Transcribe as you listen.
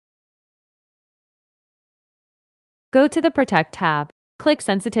Go to the Protect tab, click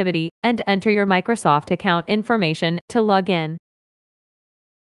Sensitivity, and enter your Microsoft account information to log in.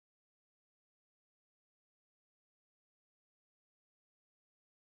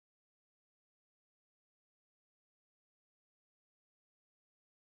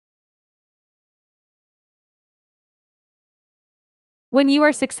 When you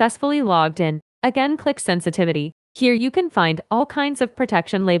are successfully logged in, again click Sensitivity. Here you can find all kinds of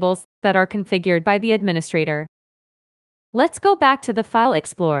protection labels that are configured by the administrator. Let's go back to the File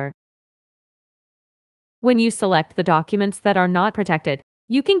Explorer. When you select the documents that are not protected,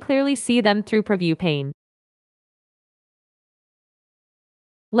 you can clearly see them through Preview pane.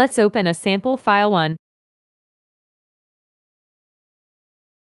 Let's open a sample File 1.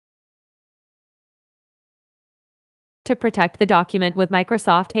 To protect the document with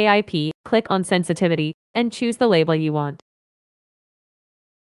Microsoft AIP, click on Sensitivity and choose the label you want.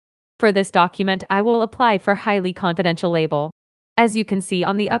 For this document, I will apply for Highly Confidential label. As you can see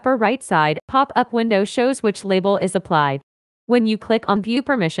on the upper right side, pop-up window shows which label is applied. When you click on View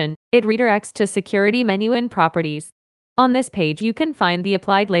Permission, it redirects to Security menu in Properties. On this page, you can find the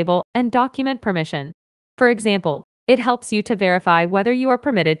applied label and document permission. For example, it helps you to verify whether you are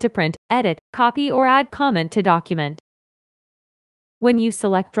permitted to print, edit, copy, or add comment to document. When you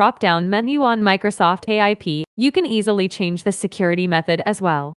select drop-down menu on Microsoft AIP, you can easily change the security method as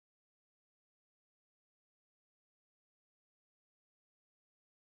well.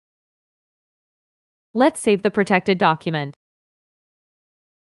 Let's save the protected document.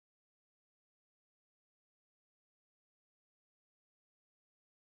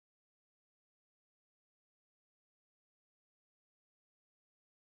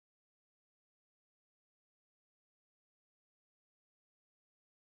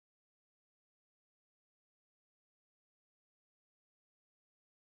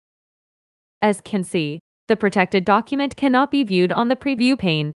 As can see, the protected document cannot be viewed on the preview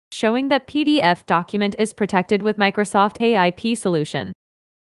pane, showing that PDF document is protected with Microsoft AIP solution.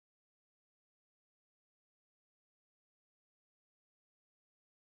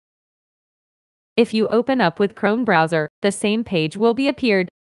 If you open up with Chrome browser, the same page will be appeared.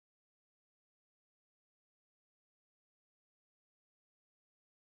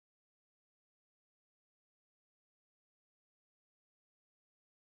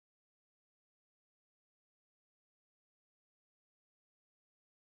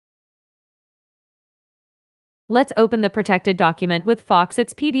 Let's open the protected document with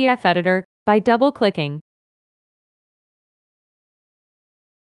Foxit's PDF Editor by double-clicking.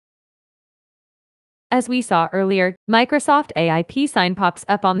 As we saw earlier, Microsoft AIP sign pops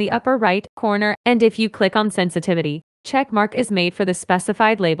up on the upper right corner, and if you click on Sensitivity, check mark is made for the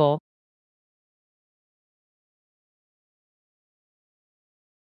specified label.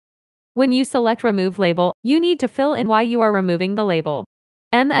 When you select Remove Label, you need to fill in why you are removing the label.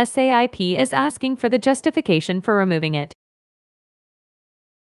 MS AIP is asking for the justification for removing it.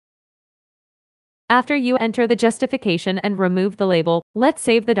 After you enter the justification and remove the label, let's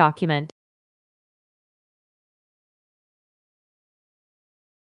save the document.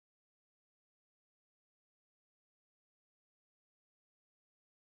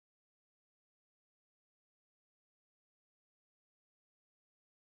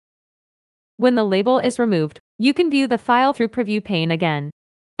 When the label is removed, you can view the file through Preview pane again.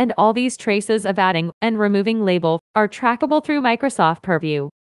 And all these traces of adding and removing label are trackable through Microsoft Purview.